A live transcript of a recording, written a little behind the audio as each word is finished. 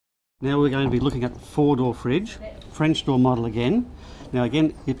Now we're going to be looking at the 4-door fridge, French door model again. Now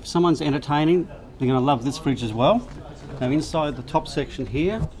again, if someone's entertaining, they're going to love this fridge as well. Now inside the top section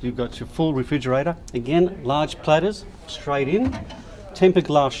here, you've got your full refrigerator. Again, large platters, straight in. Tempered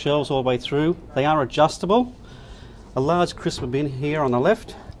glass shelves all the way through. They are adjustable. A large crisper bin here on the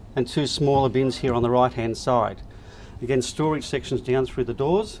left and 2 smaller bins here on the right hand side. Again, storage sections down through the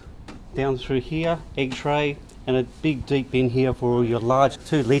doors, down through here, egg tray, and a big deep bin here for all your large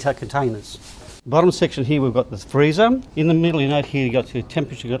 2-litre containers. Bottom section here we've got the freezer. In the middle you note here you've got your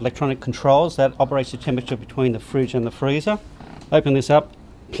temperature, you've got electronic controls that operates the temperature between the fridge and the freezer. Open this up,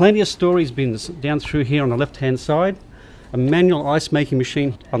 plenty of storage bins down through here on the left hand side. A manual ice making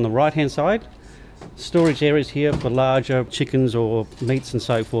machine on the right hand side. Storage areas here for larger chickens or meats and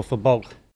so forth for bulk.